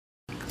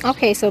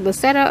Okay, so the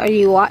setup,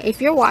 if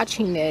you're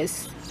watching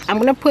this, I'm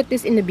gonna put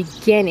this in the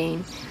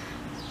beginning.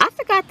 I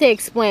forgot to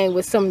explain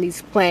what some of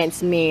these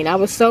plants mean. I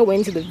was so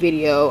into the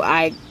video,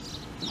 I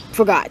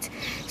forgot.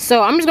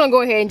 So I'm just gonna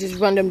go ahead and just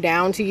run them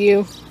down to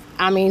you.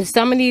 I mean,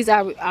 some of these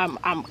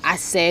I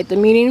said the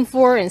meaning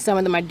for, and some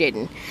of them I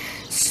didn't.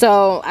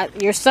 So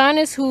your sun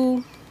is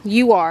who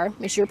you are.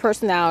 It's your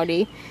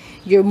personality.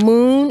 Your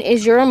moon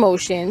is your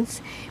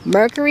emotions.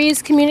 Mercury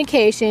is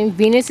communication.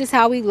 Venus is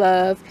how we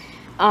love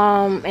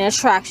and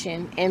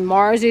attraction. And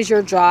Mars is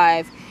your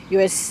drive.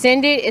 Your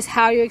ascendant is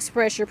how you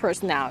express your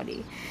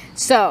personality.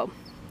 So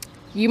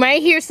you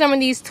might hear some of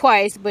these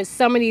twice, but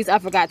some of these I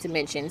forgot to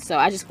mention. So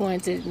I just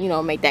wanted to, you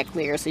know, make that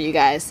clear so you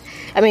guys,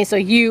 so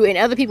you and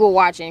other people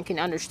watching can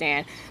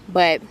understand.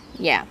 But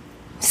yeah.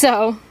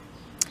 So,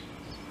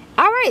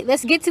 all right,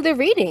 let's get to the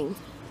reading.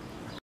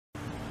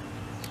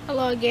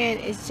 Hello again,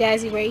 it's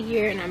JazziRae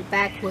here, and I'm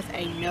back with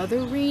another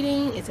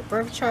reading. It's a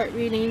birth chart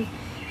reading.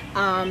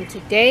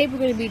 Today we're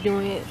going to be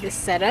doing the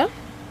setup.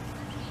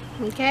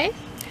 Okay.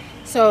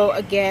 So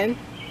again,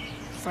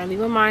 friendly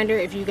reminder,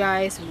 if you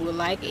guys would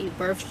like a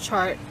birth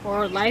chart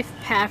or life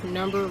path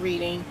number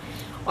reading,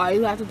 all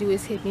you have to do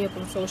is hit me up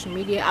on social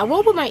media. I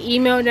will put my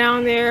email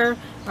down there.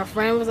 My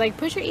friend was like,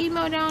 put your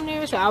email down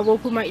there, so I will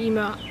put my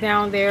email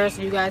down there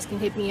so you guys can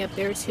hit me up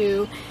there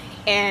too.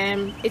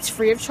 And it's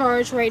free of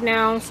charge right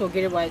now, so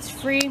get it while it's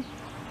free.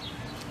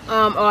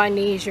 All I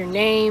need is your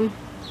name,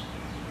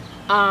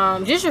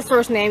 just your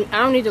first name. I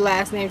don't need the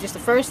last name, just the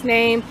first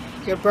name,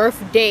 your birth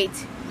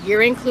date,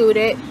 year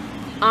included,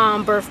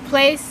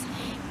 birthplace.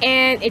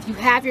 And if you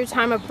have your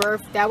time of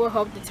birth, that will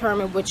help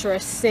determine what your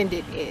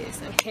ascendant is,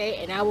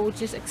 okay? And I will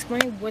just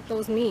explain what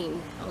those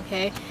mean,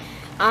 okay?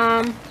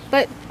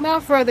 But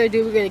without further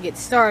ado, we're gonna get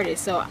started.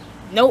 So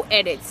no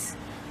edits.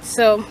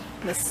 So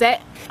the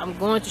set, I'm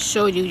going to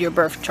show you your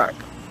birth chart.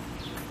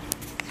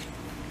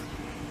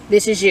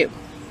 This is you.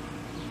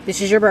 This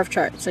is your birth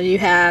chart. So you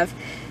have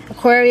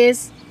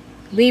Aquarius,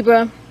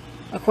 Libra,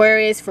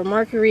 Aquarius for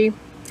Mercury,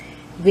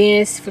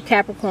 Venus for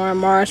Capricorn,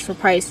 Mars for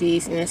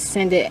Pisces, and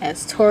ascendant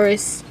as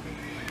Taurus.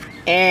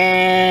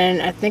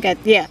 And I think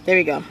yeah, there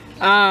we go.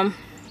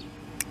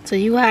 So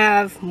you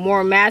have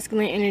more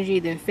masculine energy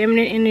than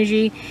feminine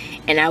energy,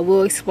 and I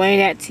will explain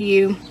that to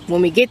you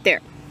when we get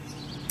there.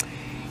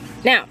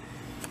 Now,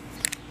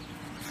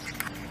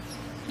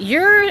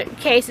 your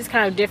case is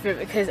kind of different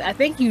because I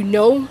think you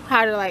know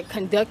how to like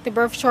conduct the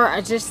birth chart.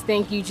 I just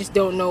think you just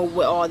don't know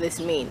what all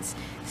this means.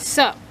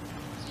 So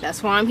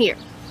that's why I'm here.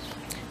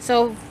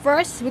 So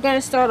first, we're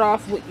going to start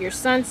off with your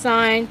sun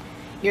sign.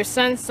 Your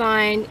sun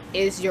sign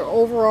is your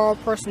overall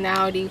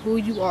personality, who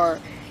you are.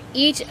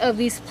 Each of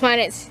these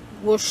planets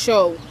will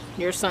show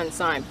your sun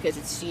sign because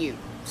it's you.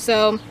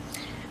 So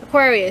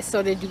Aquarius,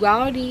 so the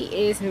duality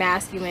is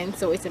masculine,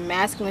 so it's a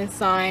masculine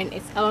sign.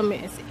 Its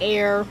element is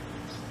air.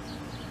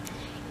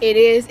 It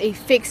is a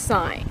fixed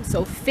sign.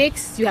 So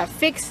fixed, you have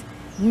fixed,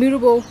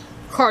 mutable,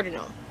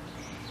 cardinal.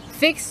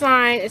 Fixed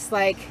sign, it's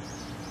like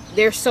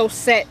they're so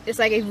set. It's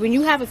like when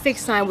you have a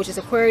fixed sign, which is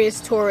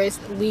Aquarius, Taurus,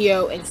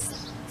 Leo, and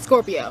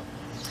Scorpio,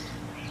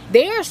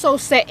 they are so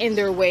set in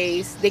their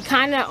ways. They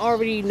kind of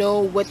already know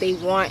what they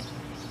want,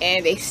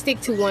 and they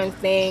stick to one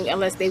thing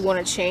unless they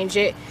want to change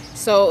it.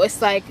 So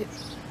it's like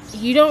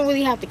you don't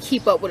really have to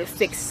keep up with a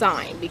fixed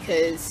sign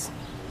because,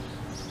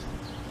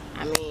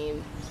 I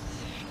mean,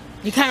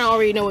 you kind of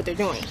already know what they're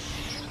doing.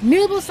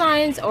 Mutable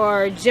signs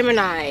are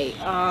Gemini,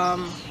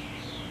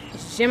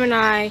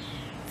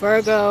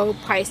 Virgo,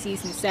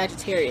 Pisces, and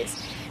Sagittarius.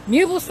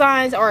 Mutable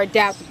signs are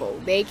adaptable.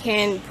 They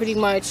can pretty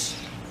much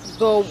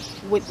go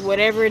with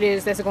whatever it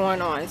is that's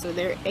going on. So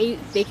they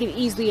can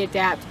easily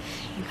adapt.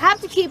 You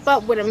have to keep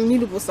up with a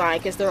mutable sign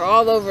because they're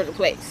all over the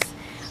place.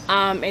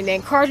 And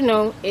then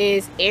cardinal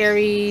is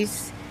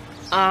Aries,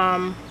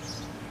 let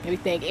me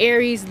think,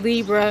 Aries,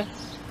 Libra,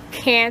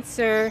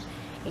 Cancer,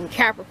 and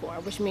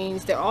Capricorn, which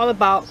means they're all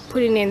about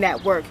putting in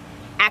that work,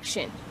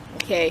 action,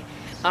 okay?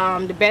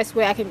 The best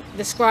way I can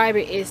describe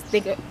it is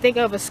think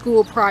of a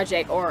school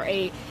project, or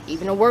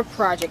even a work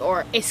project,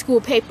 or a school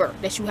paper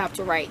that you have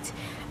to write.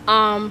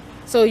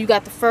 So you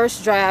got the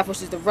first draft,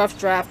 which is the rough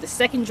draft, the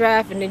second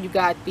draft, and then you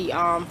got the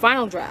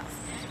final draft.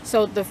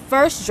 So the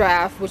first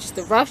draft, which is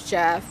the rough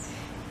draft,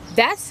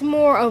 that's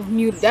more of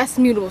that's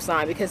mutable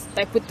sign, because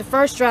like with the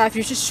first draft,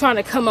 you're just trying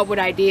to come up with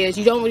ideas.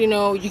 You don't really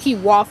know, you keep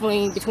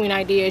waffling between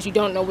ideas, you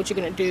don't know what you're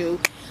gonna do.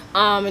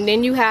 And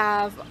then you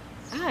have,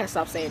 I gotta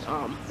stop saying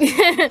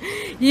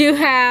you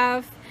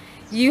have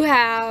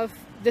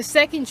the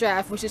second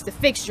draft, which is the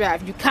fixed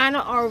draft. You kind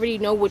of already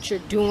know what you're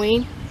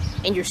doing,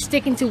 and you're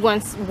sticking to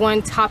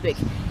one topic,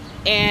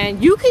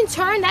 and you can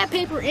turn that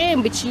paper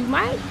in, but you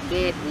might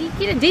get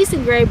a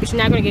decent grade, but you're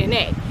not gonna get an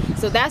A.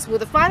 So that's where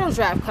the final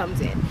draft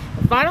comes in.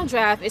 The final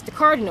draft is the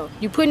cardinal.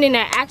 You putting in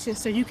that action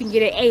so you can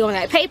get an A on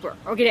that paper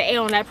or get an A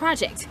on that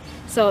project.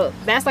 So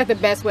that's like the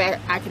best way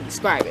I can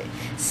describe it.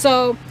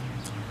 So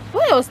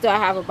what else do I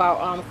have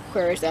about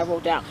Aquarius that I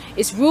wrote down?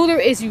 Its ruler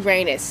is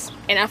Uranus,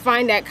 and I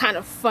find that kind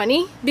of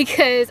funny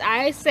because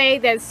I say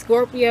that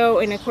Scorpio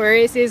and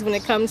Aquarius is, when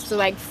it comes to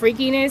like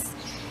freakiness,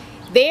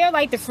 They are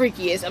like the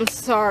freakiest. I'm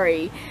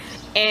sorry.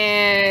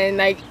 And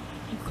like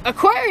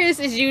Aquarius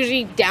is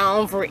usually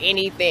down for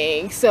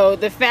anything. So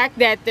the fact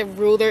that the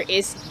ruler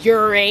is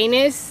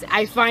Uranus,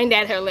 I find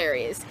that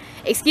hilarious.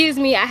 Excuse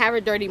me, I have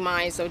a dirty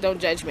mind, so don't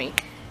judge me.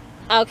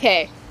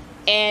 Okay,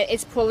 and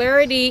its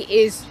polarity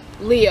is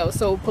Leo.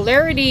 So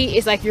polarity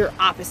is like your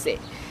opposite.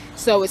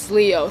 So it's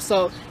Leo.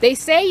 So they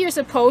say you're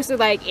supposed to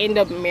like end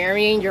up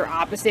marrying your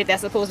opposite.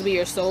 That's supposed to be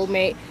your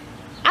soulmate.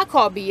 I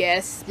call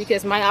BS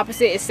because my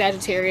opposite is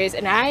Sagittarius,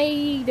 and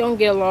I don't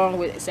get along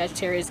with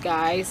Sagittarius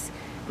guys.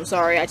 I'm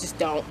sorry, I just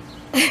don't.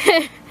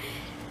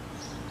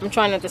 I'm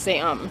trying not to say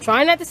I'm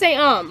trying not to say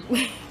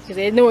because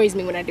it annoys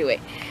me when I do it.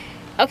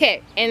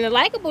 Okay, and the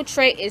likable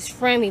trait is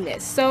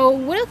friendliness. So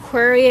with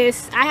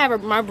Aquarius, I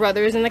have my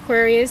brother is an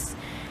Aquarius.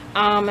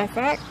 In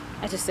fact,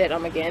 I just said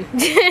again.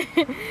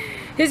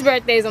 His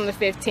birthday is on the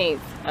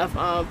 15th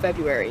of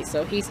February,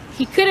 so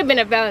he could have been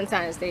a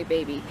Valentine's Day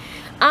baby.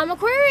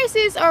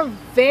 Aquariuses are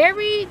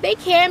they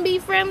can be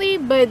friendly,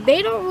 but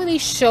they don't really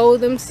show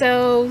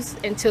themselves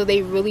until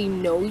they really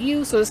know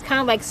you. So it's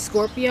kind of like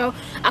Scorpio.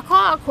 I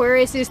call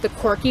Aquariuses the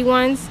quirky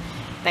ones.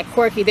 Like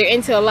quirky, they're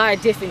into a lot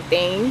of different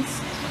things,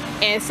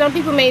 and some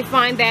people may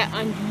find that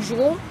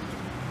unusual.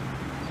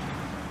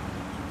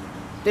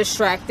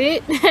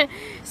 Distracted.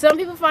 Some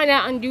people find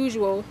that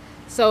unusual.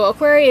 So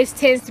Aquarius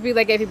tends to be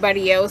like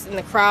everybody else in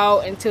the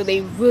crowd until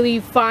they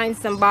really find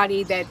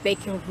somebody that they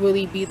can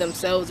really be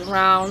themselves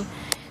around.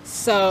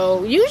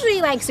 So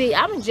usually, like, see,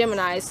 I'm a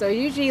Gemini, so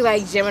usually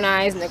like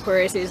Geminis and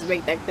Aquariuses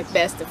make like the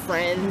best of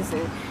friends,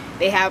 and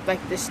they have like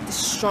the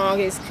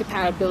strongest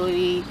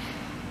compatibility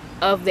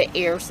of the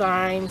air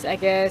signs, I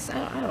guess.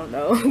 I don't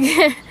know.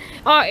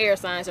 All air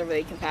signs are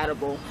really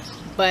compatible,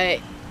 but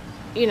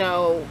you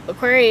know,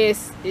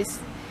 Aquarius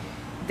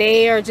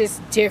they are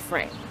just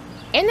different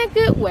in a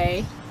good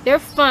way. They're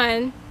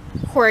fun,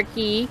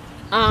 quirky.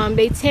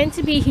 They tend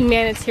to be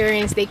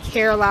humanitarians. They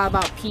care a lot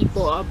about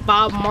people.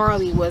 Bob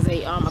Marley was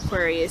a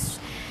Aquarius,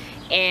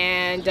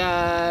 and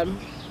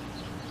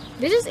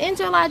they're just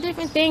into a lot of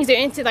different things.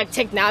 They're into like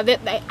technology.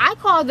 I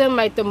call them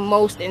like the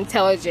most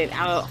intelligent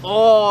out of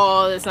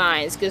all the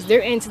signs because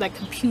they're into like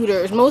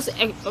computers. Most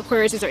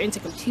Aquariuses are into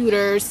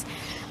computers.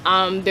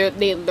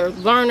 They're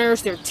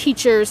learners. They're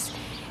teachers.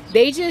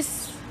 They're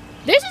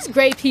just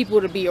great people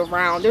to be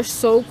around. They're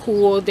so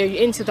cool. They're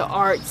into the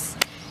arts.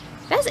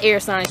 That's air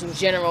signs in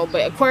general,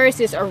 but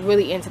Aquariuses are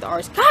really into the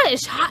arts. God,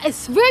 it's hot.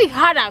 It's very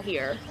hot out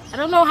here. I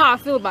don't know how I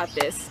feel about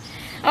this.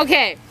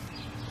 Okay.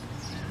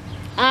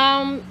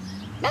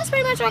 That's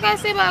pretty much what I gotta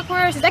say about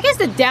Aquariuses. I guess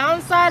the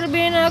downside of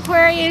being an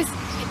Aquarius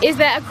is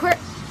that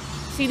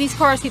see, these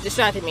cars keep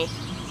distracting me.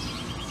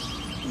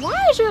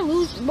 Why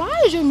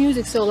is your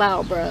music so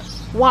loud, bruh?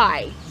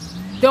 Why?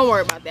 Don't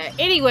worry about that.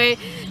 Anyway,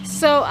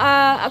 so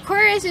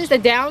Aquarius is the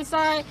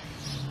downside.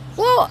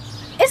 Well,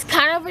 it's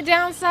kind of a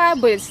downside,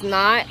 but it's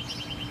not.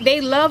 They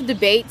love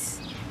debates,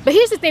 but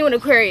here's the thing with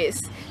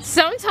Aquarius.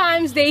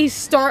 Sometimes they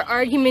start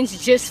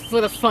arguments just for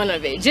the fun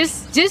of it,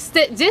 just to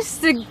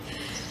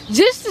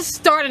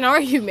start an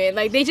argument.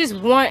 Like they just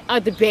want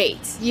a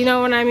debate. You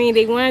know what I mean?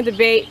 They want a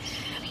debate.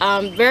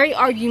 Very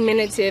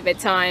argumentative at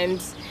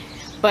times,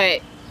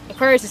 but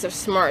Aquariuses are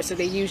smart, so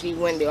they usually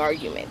win the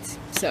argument.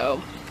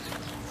 So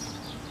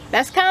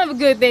that's kind of a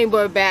good thing,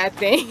 but a bad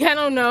thing. I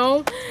don't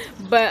know,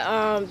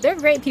 but they're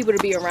great people to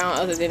be around.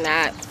 Other than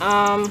that,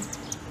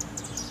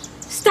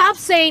 stop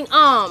saying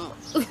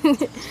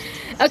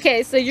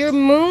Okay, so your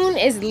moon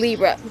is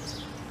Libra.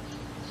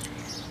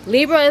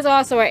 Libra is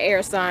also an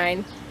air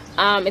sign.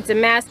 It's a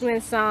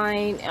masculine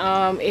sign.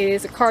 It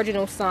is a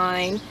cardinal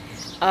sign.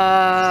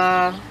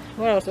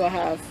 What else do I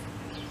have?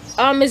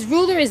 Its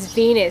ruler is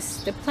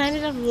Venus, the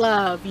planet of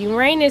love.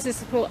 Uranus is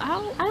supposed,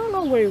 I don't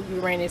know what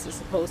Uranus is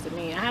supposed to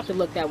mean. I have to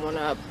look that one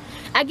up.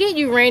 I get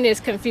Uranus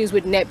confused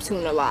with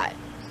Neptune a lot.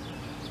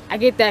 I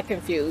get that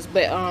confused,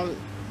 but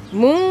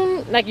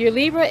moon, like your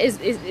Libra,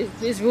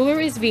 its ruler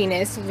is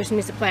Venus, which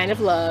means the planet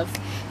of love.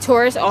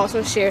 Taurus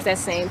also shares that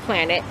same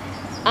planet.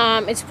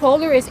 Its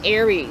polar is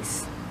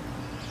Aries.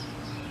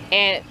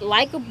 And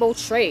likable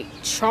trait,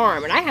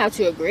 charm. And I have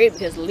to agree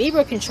because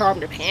Libra can charm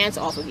the pants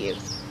off of you.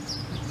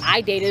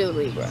 I dated a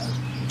Libra.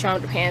 He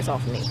charmed the pants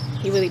off of me.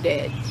 He really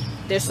did.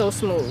 They're so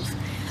smooth.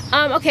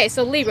 Okay,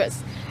 so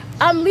Libras.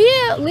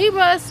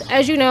 Libras,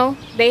 as you know,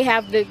 they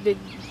have the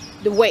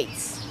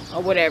weights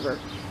or whatever.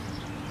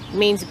 It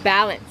means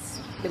balance.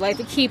 They like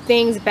to keep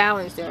things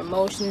balanced. Their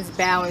emotions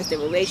balanced. Their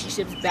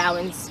relationships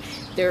balanced.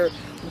 Their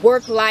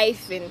work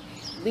life and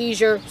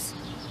leisure,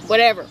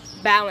 whatever,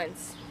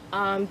 balance.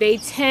 They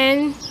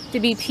tend to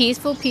be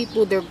peaceful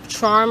people. They're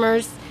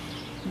charmers.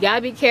 You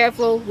gotta be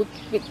careful with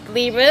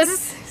Libras.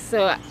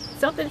 So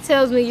something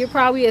tells me you're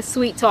probably a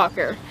sweet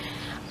talker.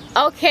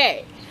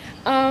 Okay,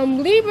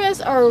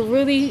 Libras are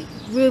really,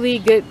 really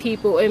good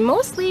people, and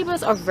most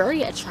Libras are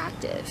very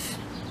attractive.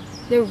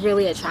 They're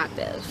really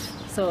attractive.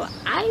 So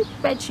I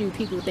bet you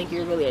people think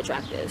you're really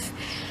attractive.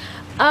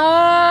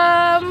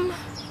 And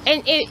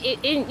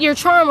your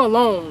charm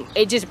alone,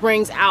 it just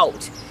brings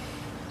out,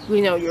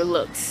 you know, your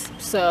looks.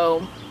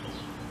 So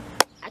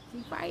I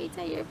keep probably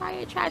tell you're probably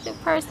an attractive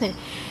person.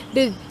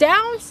 The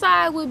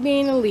downside with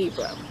being a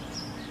Libra,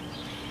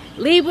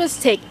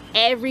 Libras take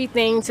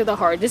everything to the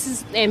heart.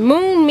 And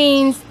moon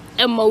means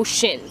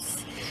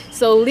emotions.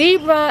 So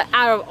Libra,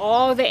 out of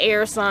all the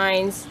air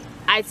signs,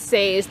 I'd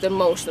say is the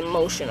most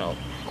emotional,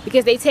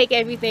 because they take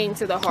everything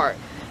to the heart.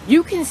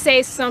 You can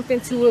say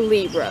something to a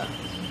Libra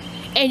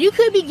and you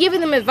could be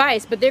giving them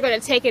advice, but they're going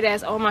to take it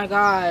as, oh my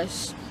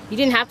gosh, you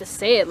didn't have to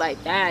say it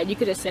like that. You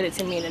could have said it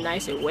to me in a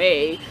nicer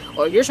way.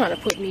 Or you're trying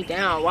to put me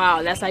down.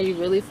 Wow, that's how you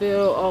really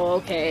feel? Oh,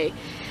 okay.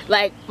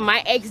 Like,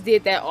 my ex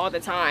did that all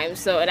the time.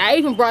 So, and I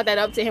even brought that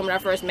up to him when I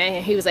first met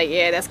him. He was like,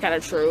 yeah, that's kind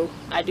of true.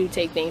 I do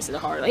take things to the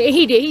heart. Like,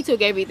 he did. He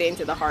took everything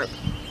to the heart.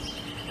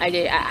 I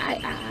did.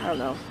 I don't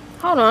know.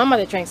 Hold on. I'm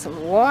going to drink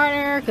some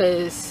water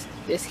because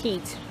this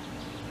heat.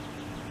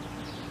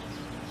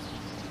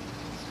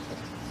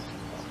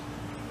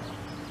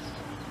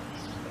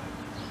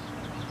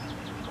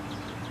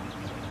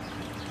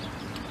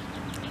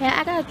 Yeah,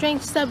 I gotta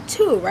drink stuff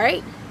too,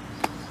 right?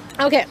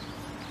 Okay.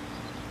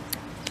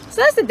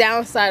 So that's the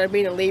downside of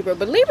being a Libra.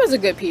 But Libras are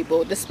good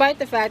people, despite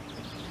the fact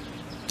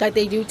that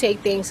they do take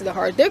things to the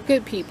heart. They're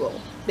good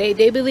people.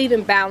 They believe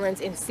in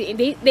balance and see.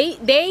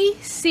 They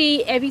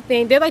see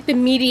everything. They're like the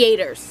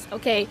mediators.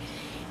 Okay,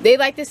 they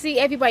like to see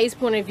everybody's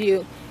point of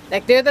view.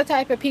 Like, they're the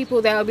type of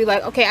people that will be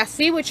like, okay, I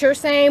see what you're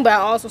saying, but I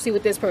also see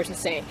what this person's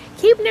saying.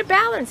 Keeping it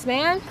balanced,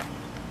 man.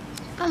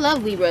 I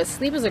love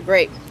Libras. Libras are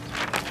great.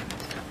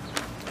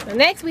 So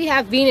next we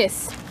have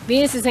Venus.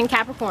 Venus is in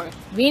Capricorn.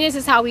 Venus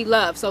is how we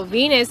love. So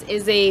Venus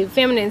is a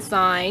feminine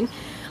sign.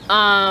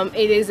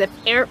 It is an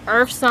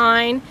earth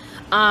sign.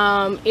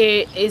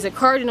 It is a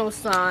cardinal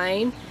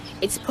sign.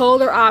 Its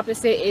polar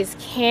opposite is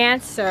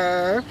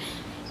Cancer.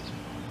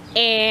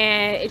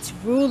 And its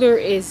ruler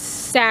is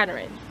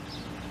Saturn.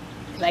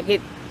 Like,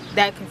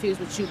 that confused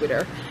with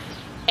Jupiter.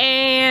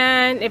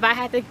 And if I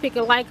had to pick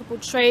a likable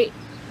trait,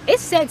 it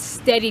said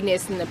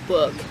steadiness in the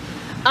book.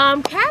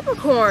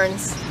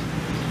 Capricorns,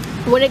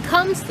 when it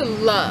comes to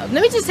love,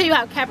 let me just tell you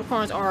how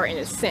Capricorns are in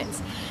a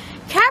sense.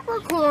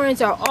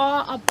 Capricorns are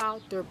all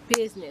about their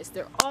business.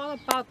 They're all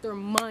about their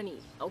money,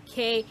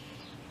 okay?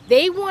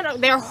 They're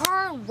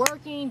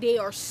hardworking. They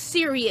are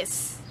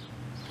serious.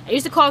 I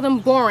used to call them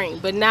boring,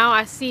 but now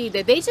I see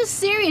that they just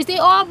serious. They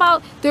all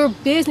about their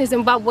business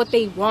and about what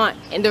they want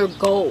and their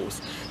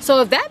goals.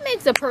 So if that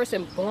makes a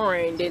person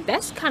boring, then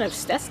that's kind of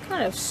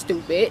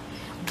stupid.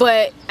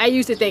 But I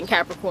used to think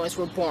Capricorns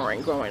were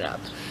boring growing up.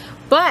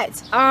 But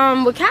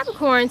with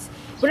Capricorns,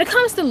 when it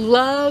comes to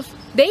love,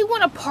 they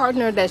want a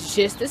partner that's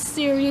just as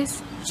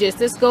serious,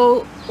 just as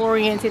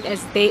goal-oriented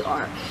as they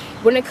are.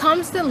 When it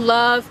comes to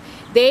love,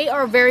 they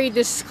are very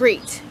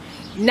discreet.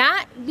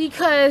 Not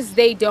because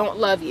they don't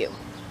love you.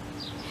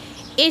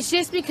 It's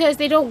just because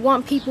they don't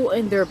want people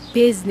in their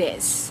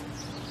business.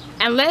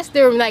 Unless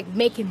they're like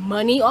making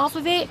money off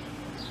of it,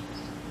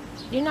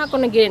 you're not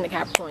going to get into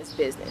Capricorn's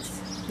business,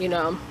 you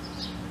know.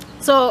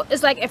 So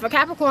it's like, if a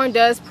Capricorn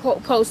does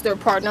post their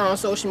partner on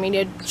social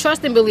media,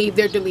 trust and believe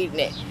they're deleting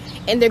it.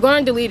 And they're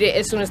going to delete it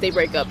as soon as they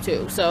break up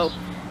too. So,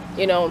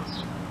 you know,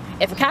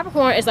 if a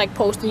Capricorn is like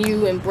posting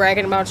you and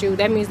bragging about you,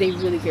 that means they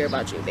really care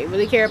about you. They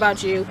really care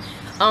about you.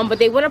 But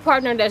they want a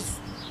partner that's,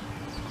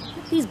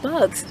 these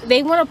bugs,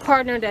 they want a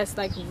partner that's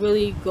like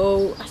really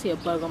I see a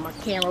bug on my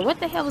camera.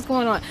 What the hell is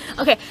going on?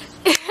 Okay.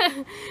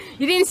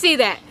 You didn't see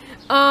that.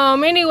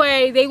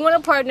 Anyway, they want a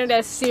partner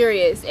that's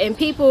serious. And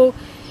people,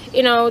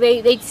 you know,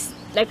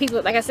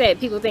 like I said,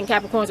 people think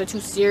Capricorns are too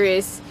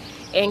serious.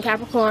 And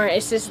Capricorn,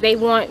 it's just they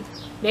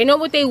know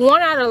what they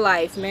want out of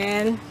life,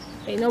 man.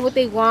 They know what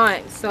they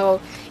want.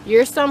 So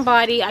you're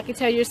somebody, I can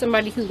tell you're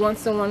somebody who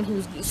wants someone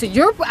who's,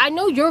 I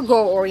know you're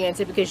goal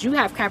oriented because you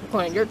have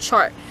Capricorn in your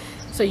chart.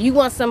 So you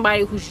want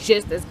somebody who's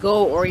just as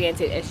goal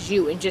oriented as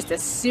you and just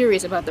as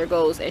serious about their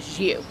goals as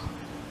you.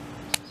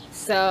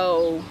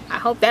 So I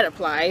hope that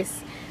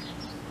applies.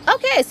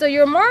 Okay, so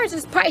your Mars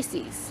is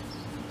Pisces.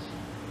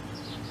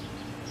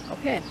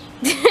 Okay.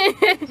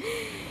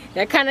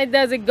 That kind of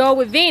doesn't go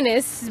with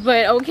Venus,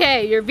 but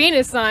okay. Your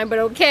Venus sign, but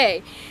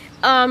okay.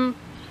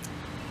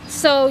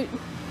 So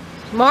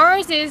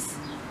Mars is,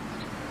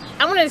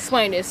 I want to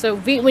explain this. So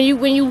when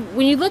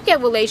you look at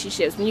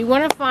relationships, when you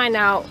want to find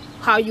out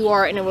how you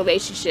are in a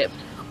relationship,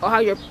 or how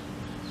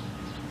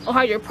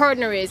your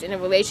partner is in a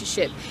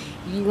relationship,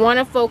 you want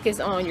to focus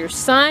on your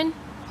Sun,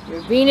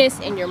 your Venus,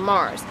 and your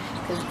Mars.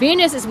 Because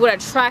Venus is what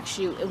attracts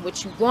you and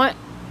what you want,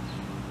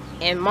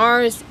 and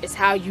Mars is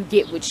how you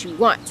get what you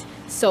want.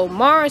 So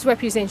Mars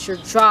represents your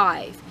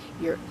drive,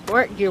 your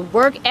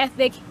work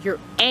ethic, your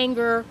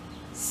anger,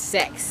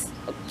 sex.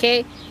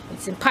 Okay,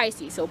 it's in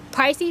Pisces. So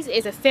Pisces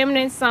is a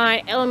feminine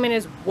sign. Element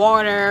is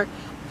water.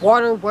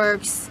 Water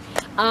works.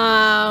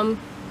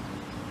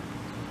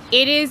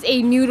 It is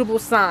a mutable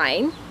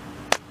sign,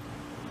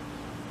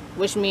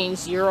 which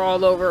means you're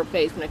all over the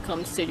place when it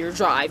comes to your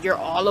drive. You're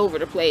all over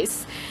the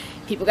place.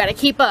 People got to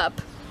keep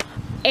up.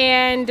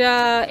 And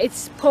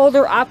its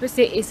polar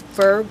opposite is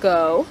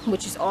Virgo,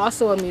 which is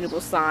also a mutable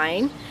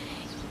sign.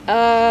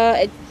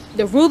 The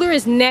ruler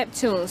is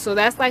Neptune, so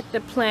that's like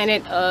the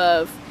planet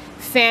of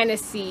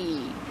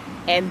fantasy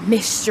and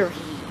mystery.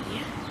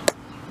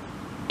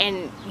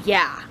 And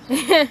yeah.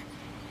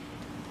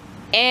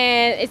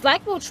 And its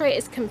likable trait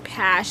is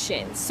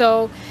compassion.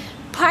 So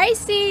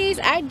Pisces,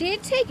 I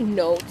did take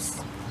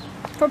notes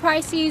for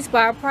Pisces,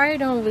 but I probably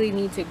don't really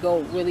need to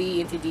go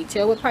really into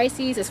detail with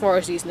Pisces as far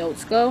as these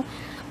notes go.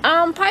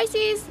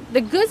 Pisces,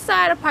 the good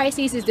side of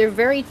Pisces is they're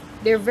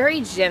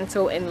very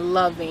gentle and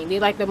loving. They're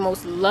like the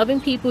most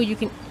loving people you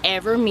can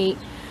ever meet.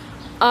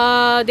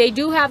 They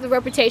do have the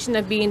reputation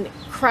of being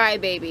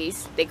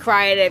crybabies. They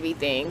cry at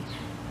everything,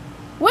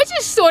 which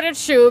is sort of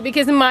true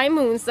because my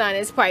moon sign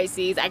is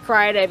Pisces. I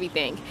cry at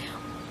everything,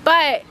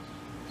 but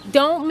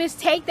don't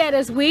mistake that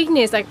as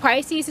weakness. Like,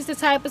 Pisces is the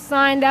type of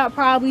sign that will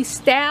probably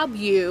stab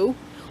you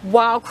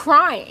while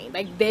crying.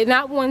 Like, they're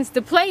not ones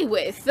to play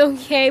with,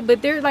 okay?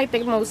 But they're like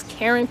the most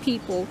caring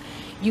people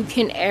you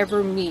can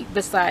ever meet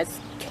besides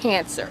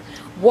Cancer.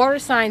 Water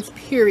signs,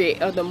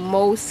 period, are the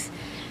most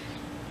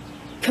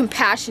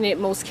compassionate,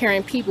 most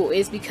caring people,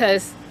 is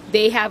because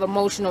they have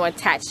emotional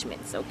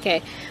attachments,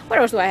 okay? What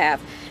else do I have?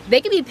 They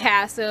can be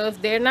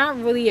passive. They're not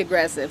really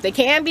aggressive. They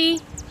can be,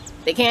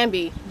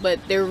 but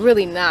they're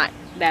really not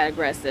that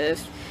aggressive.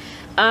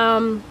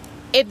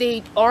 If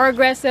they are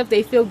aggressive,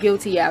 they feel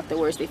guilty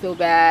afterwards. They feel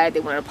bad. They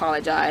want to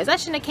apologize. I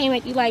shouldn't have came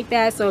at you like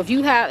that. So if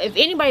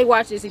anybody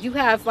watches, if you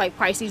have like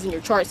Pisces in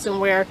your chart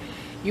somewhere,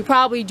 you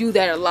probably do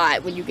that a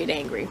lot when you get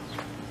angry.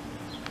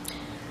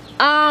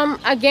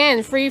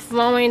 Again, free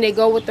flowing. They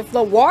go with the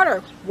flow.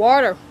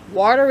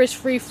 Water is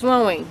free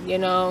flowing. You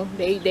know,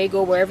 they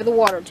go wherever the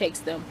water takes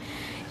them.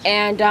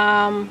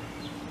 And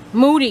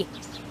moody.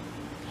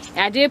 And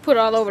I did put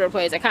all over the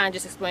place. I kind of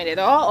just explained it.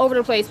 They're all over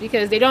the place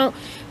because they don't.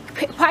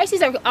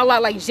 Pisces are a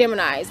lot like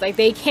Geminis. Like,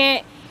 they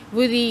can't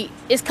really,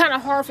 it's kind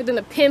of hard for them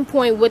to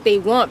pinpoint what they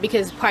want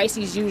because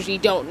Pisces usually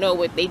don't know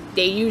what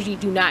they usually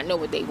do not know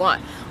what they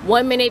want.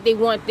 One minute they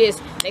want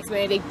this, next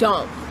minute they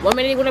don't. One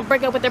minute they want to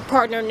break up with their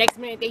partner, next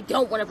minute they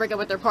don't want to break up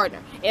with their partner.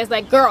 And it's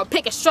like, girl,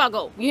 pick a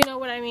struggle. You know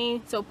what I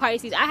mean? So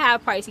Pisces, I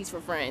have Pisces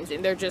for friends,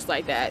 and they're just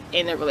like that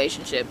in their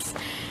relationships.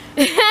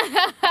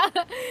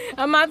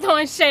 I'm not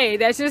throwing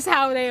shade. That's just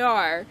how they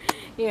are,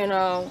 you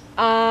know.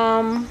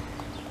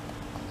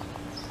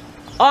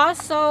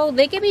 Also,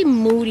 they can be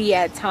moody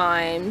at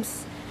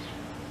times.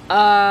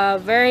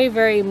 Very,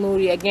 very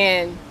moody.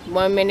 Again,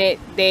 one minute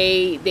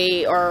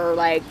they are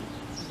like,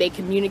 they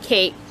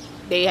communicate.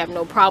 They have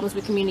no problems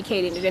with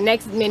communicating. And the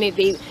next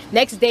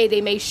day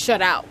they may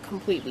shut out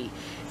completely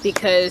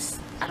because,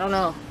 I don't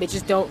know,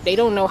 they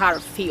don't know how to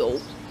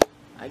feel,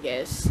 I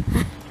guess.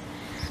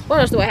 What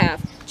else do I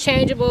have?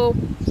 Changeable.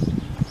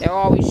 They're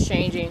always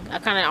changing. I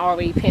kind of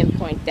already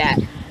pinpoint that.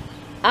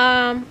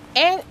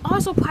 And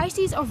also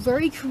Pisces are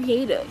very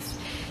creative.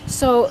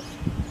 So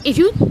if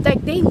you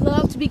like, they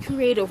love to be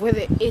creative,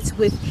 whether it's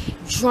with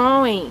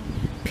drawing,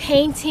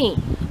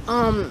 painting,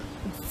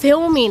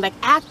 filming, like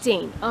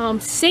acting,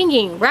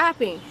 singing,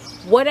 rapping,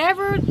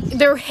 whatever,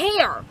 their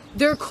hair,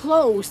 their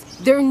clothes,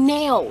 their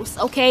nails,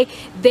 okay?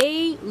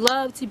 They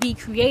love to be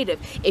creative.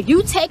 If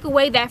you take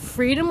away that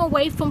freedom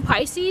away from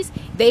Pisces,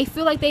 they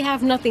feel like they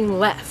have nothing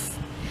left.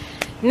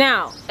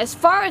 Now, as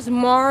far as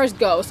Mars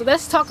goes, so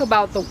let's talk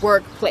about the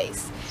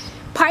workplace.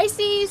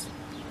 Pisces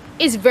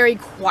is very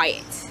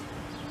quiet.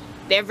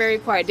 They're very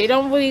quiet. They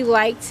don't really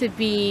like to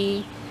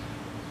be,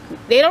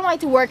 they don't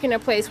like to work in a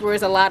place where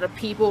there's a lot of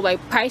people. Like,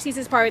 Pisces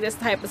is probably this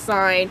type of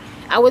sign.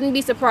 I wouldn't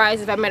be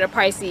surprised if I met a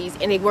Pisces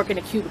and they work in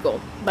a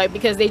cubicle. Like,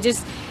 because they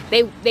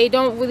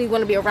don't really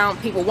want to be around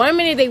people. One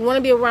minute they want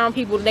to be around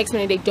people, the next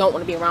minute they don't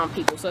want to be around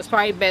people. So it's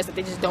probably best that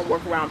they just don't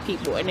work around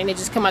people. And then they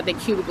just come out their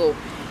cubicle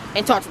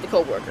and talk to the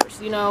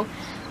co-workers, you know.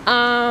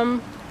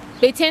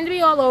 They tend to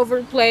be all over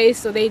the place,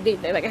 so they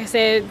like I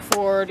said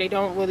before, they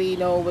don't really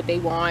know what they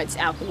want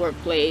out the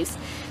workplace,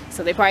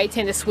 so they probably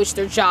tend to switch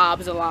their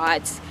jobs a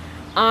lot.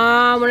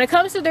 When it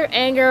comes to their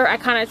anger, I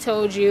kind of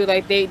told you,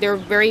 like, they're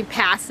very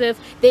passive.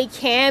 They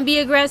can be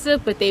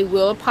aggressive, but they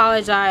will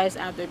apologize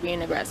after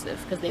being aggressive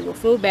because they will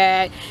feel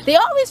bad. They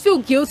always feel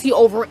guilty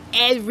over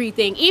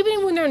everything,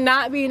 even when they're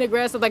not being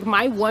aggressive. Like,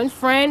 my one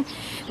friend,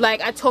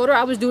 like, I told her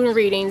I was doing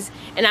readings,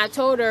 and I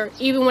told her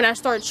even when I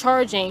start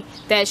charging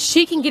that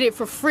she can get it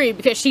for free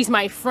because she's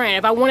my friend.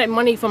 If I wanted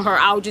money from her,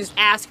 I would just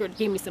ask her to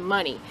give me some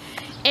money.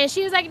 And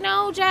she was like,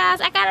 no, Jazz,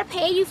 I gotta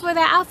pay you for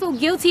that. I'll feel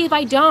guilty if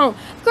I don't.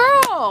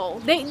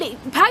 Girl,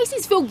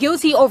 Pisces feel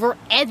guilty over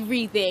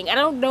everything. I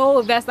don't know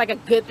if that's like a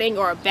good thing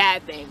or a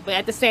bad thing. But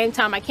at the same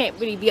time, I can't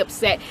really be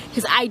upset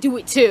because I do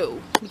it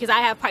too. Because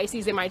I have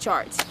Pisces in my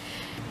charts.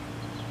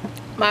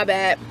 My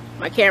bad.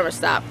 My camera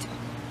stopped.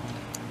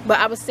 But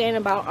I was saying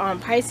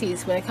about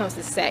Pisces when it comes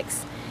to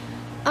sex.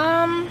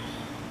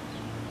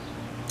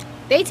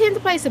 They tend to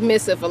play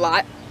submissive a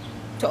lot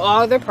to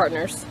all their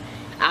partners.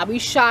 I'll be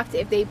shocked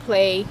if they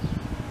play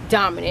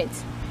dominant.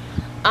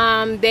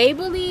 They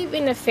believe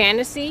in the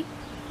fantasy.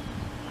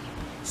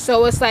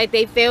 So it's like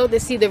they fail to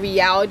see the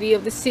reality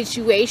of the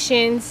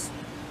situations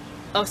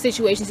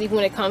even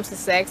when it comes to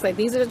sex. Like,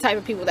 these are the type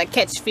of people that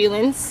catch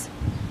feelings.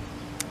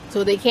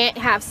 So they can't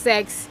have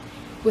sex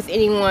with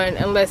anyone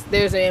unless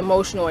there's an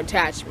emotional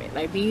attachment.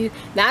 Like,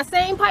 not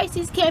saying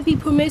Pisces can't be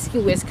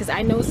promiscuous, because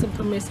I know some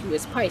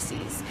promiscuous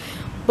Pisces,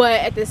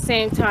 but at the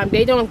same time,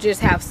 they don't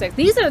just have sex.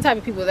 These are the type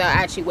of people that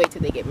actually wait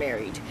till they get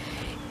married.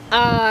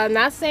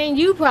 Not saying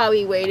you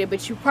probably waited,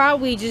 but you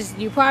probably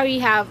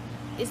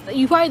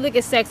look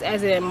at sex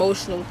as an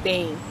emotional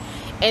thing.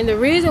 And the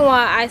reason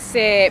why I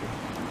said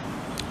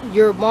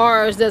your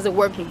Mars doesn't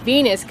work with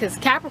Venus, because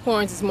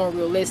Capricorns is more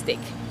realistic.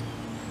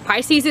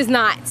 Pisces is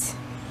not.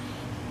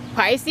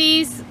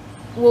 Pisces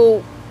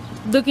will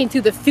look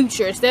into the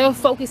future. Instead of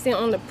focusing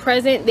on the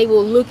present, they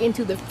will look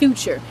into the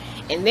future.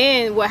 And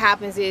then what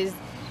happens is,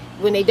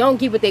 when they don't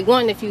get what they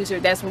want in the future,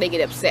 that's when they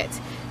get upset.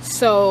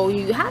 So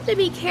you have to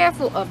be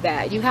careful of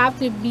that. You have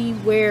to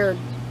beware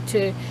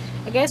to,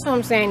 I guess what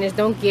I'm saying is,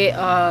 don't get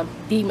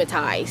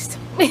demonetized.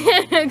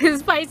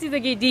 Because Pisces will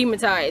get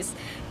demonetized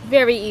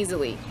very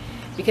easily,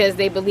 because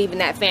they believe in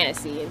that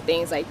fantasy and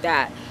things like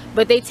that.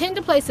 But they tend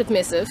to play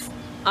submissive,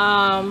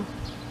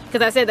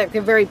 because I said that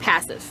they're very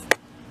passive.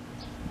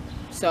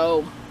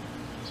 So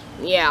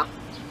yeah,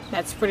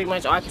 that's pretty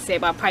much all I can say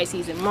about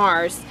Pisces and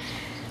Mars.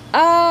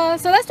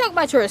 So let's talk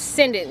about your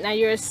ascendant. Now,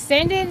 your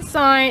ascendant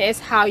sign is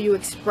how you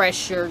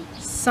express your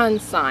sun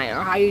sign,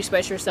 or how you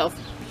express yourself,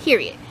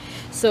 period.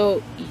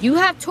 So you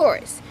have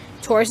Taurus.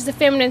 Taurus is a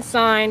feminine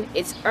sign.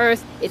 It's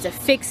Earth. It's a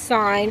fixed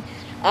sign.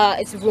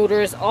 Its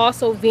ruler is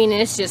also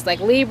Venus, just like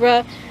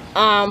Libra.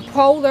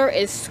 Polar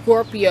is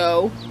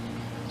Scorpio.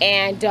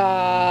 And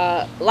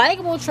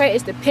likable trait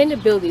is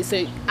dependability.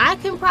 So I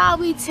can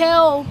probably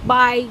tell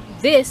by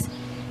this,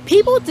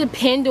 people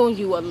depend on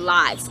you a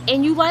lot,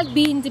 and you like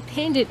being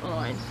dependent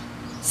on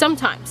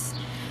sometimes.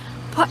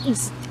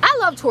 I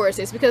love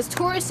Tauruses, because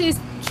Tauruses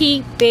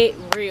keep it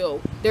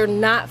real. They're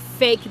not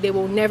fake. They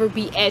will never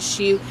BS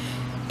you.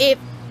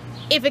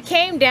 If it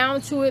came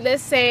down to it,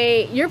 let's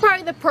say you're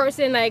probably the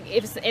person, like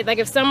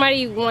if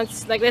somebody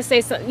wants, like let's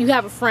say you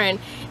have a friend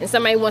and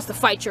somebody wants to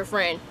fight your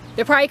friend,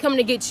 they're probably coming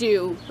to get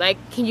you. Like,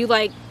 can you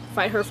like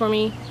fight her for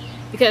me?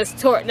 Because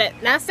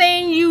not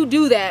saying you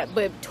do that,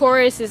 but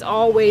Taurus is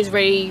always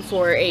ready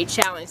for a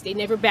challenge. They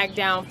never back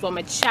down from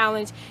a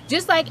challenge,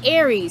 just like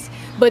Aries.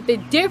 But the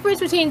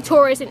difference between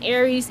Taurus and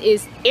Aries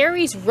is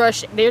Aries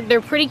rush.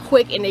 They're pretty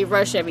quick and they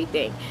rush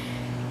everything.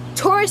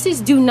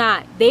 Tauruses do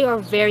not. They are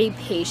very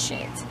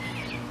patient.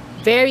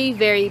 Very,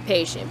 very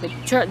patient. But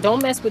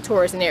don't mess with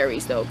Taurus and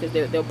Aries though,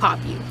 because they'll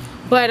pop you.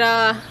 But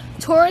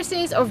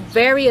Tauruses are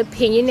very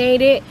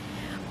opinionated.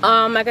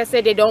 Like I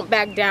said, they don't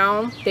back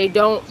down. They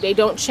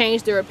don't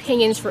change their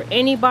opinions for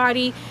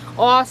anybody.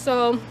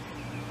 Also,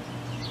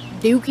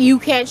 you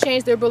can't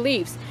change their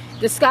beliefs.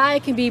 The sky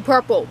can be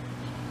purple,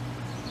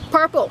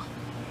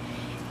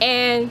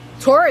 and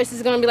Taurus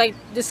is gonna be like,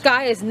 the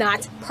sky is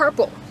not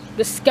purple.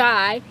 The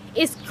sky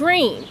is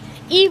green,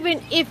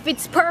 even if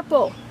it's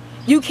purple.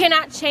 You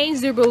cannot change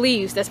their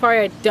beliefs. That's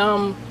probably a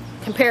dumb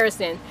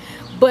comparison,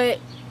 but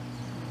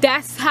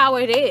that's how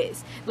it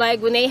is.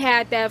 Like when they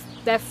had that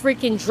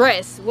freaking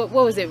dress, what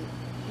was it,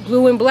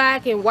 blue and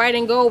black and white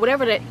and gold,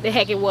 whatever the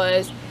heck it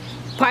was.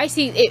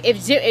 Pisces,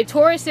 if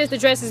Taurus says the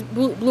dress is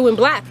blue and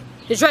black,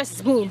 the dress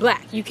is blue and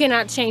black. You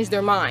cannot change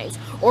their minds.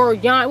 Or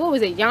what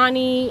was it,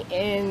 Yanni,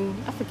 and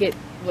I forget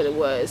what it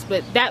was,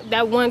 but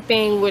that one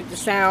thing with the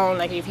sound,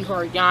 like if you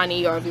heard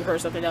Yanni or if you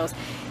heard something else,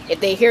 if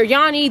they hear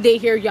Yanni, they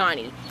hear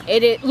Yanni.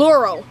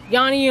 Laurel,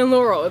 Yanni and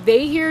Laurel. If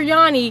they hear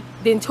Yanni,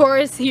 then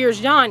Taurus hears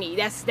Yanni.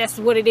 That's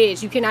what it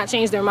is. You cannot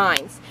change their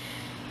minds.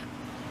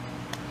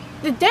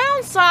 The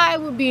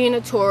downside with being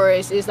a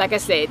Taurus is, like I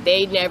said,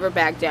 they never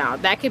back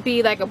down. That could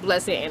be like a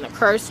blessing and a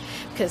curse,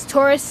 because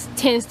Taurus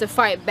tends to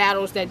fight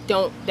battles that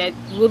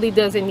really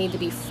doesn't need to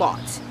be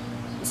fought.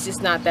 It's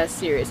just not that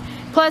serious.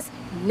 Plus,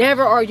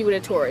 never argue with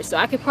a Taurus. So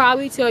I could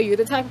probably tell you're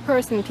the type of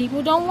person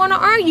people don't want to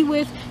argue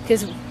with,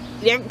 because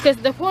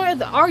the point of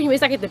the argument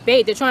is like a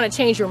debate. They're trying to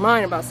change your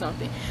mind about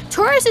something.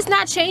 Taurus is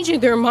not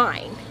changing their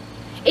mind.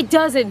 It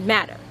doesn't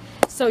matter.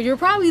 So you're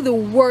probably the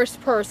worst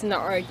person to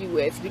argue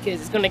with, because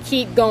it's going to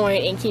keep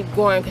going and keep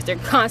going, because they're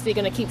constantly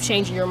going to keep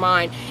changing your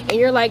mind. And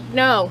you're like,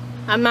 no,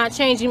 I'm not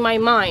changing my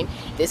mind.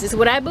 This is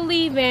what I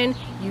believe in.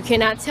 You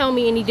cannot tell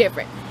me any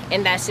different.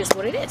 And that's just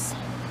what it is.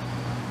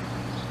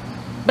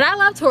 But I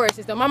love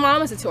Tauruses though. My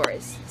mom is a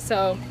Taurus.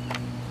 So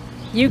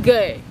you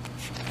good.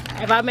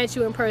 If I met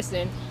you in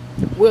person,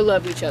 we'll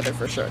love each other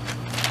for sure.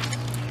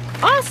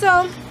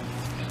 Also,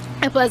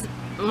 and plus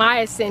my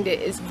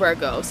ascendant is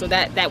Virgo, so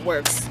that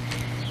works.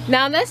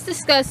 Now let's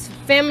discuss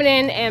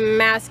feminine and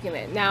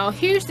masculine. Now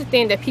here's the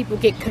thing that people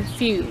get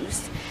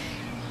confused.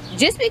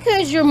 Just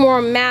because you're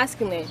more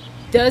masculine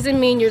doesn't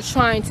mean you're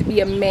trying to be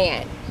a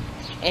man.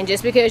 And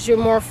just because you're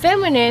more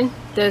feminine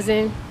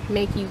doesn't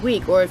make you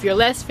weak. Or if you're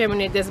less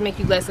feminine, it doesn't make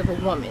you less of a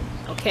woman.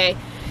 Okay?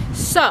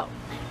 So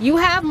you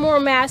have more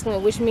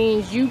masculine, which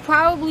means you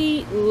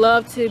probably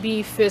love to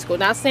be physical.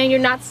 Not saying you're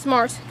not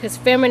smart, because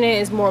feminine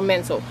is more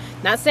mental.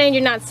 Not saying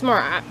you're not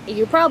smart.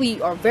 You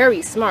probably are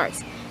very smart.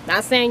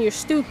 Not saying you're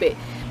stupid,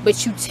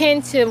 but you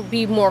tend to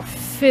be more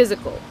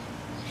physical.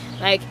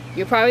 Like,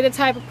 you're probably the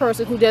type of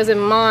person who doesn't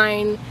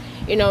mind,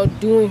 you know,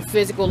 doing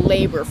physical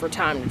labor from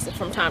time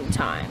to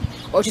time,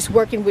 or just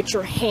working with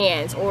your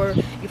hands, or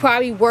you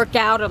probably work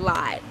out a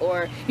lot,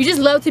 or you just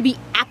love to be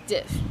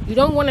active. You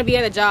don't want to be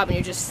at a job and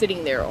you're just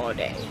sitting there all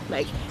day.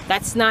 Like,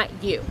 that's not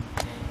you.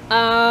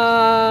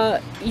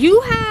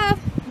 You have,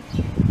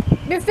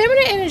 your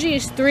feminine energy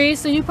is 3,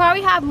 so you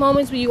probably have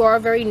moments where you are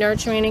very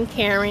nurturing and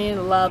caring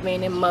and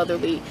loving and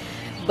motherly,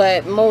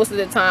 but most of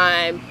the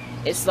time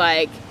it's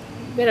like,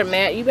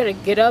 you better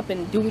get up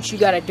and do what you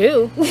gotta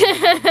do.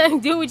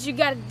 Do what you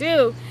gotta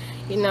do,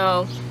 you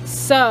know.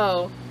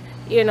 So,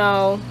 you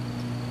know,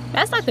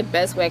 that's not the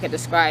best way I can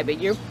describe it.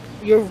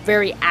 You're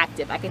very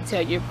active. I can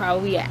tell you're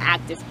probably an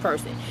active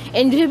person.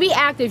 And to be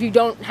active, you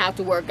don't have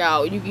to work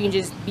out. You can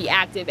just be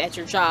active at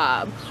your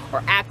job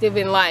or active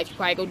in life. You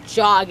probably go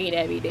jogging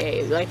every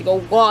day. You like to go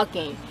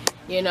walking,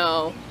 you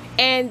know.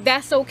 And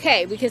that's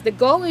okay, because the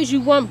goal is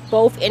you want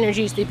both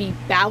energies to be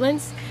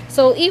balanced.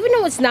 So even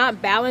though it's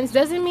not balanced,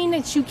 doesn't mean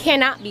that you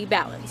cannot be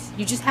balanced.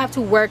 You just have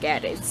to work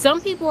at it.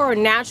 Some people are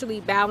naturally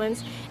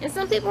balanced and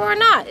some people are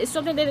not. It's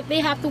something that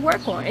they have to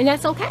work on, and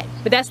that's okay.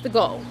 But that's the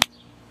goal.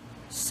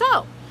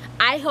 So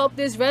I hope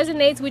this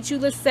resonates with you,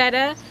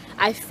 Lucetta.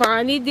 I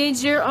finally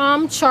did your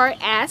chart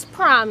as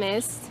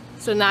promised.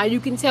 So now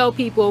you can tell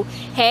people,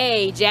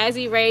 hey,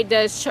 JazziRae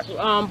does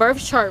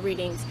birth chart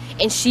readings,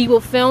 and she will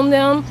film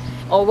them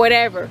or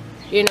whatever.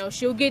 You know,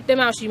 she'll get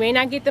them out. She may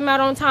not get them out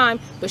on time,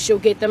 but she'll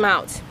get them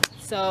out.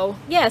 So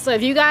yeah, so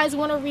if you guys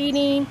want a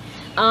reading,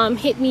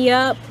 hit me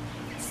up.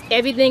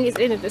 Everything is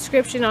in the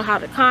description on how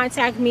to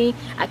contact me.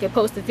 I can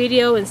post a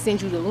video and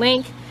send you the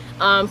link.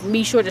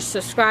 Be sure to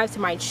subscribe to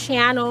my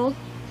channel.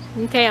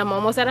 Okay, I'm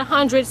almost at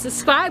 100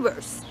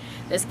 subscribers.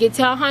 Let's get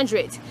to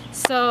 100.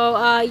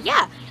 So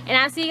yeah, and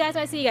I'll see you guys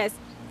when I see you guys.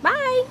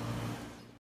 Bye.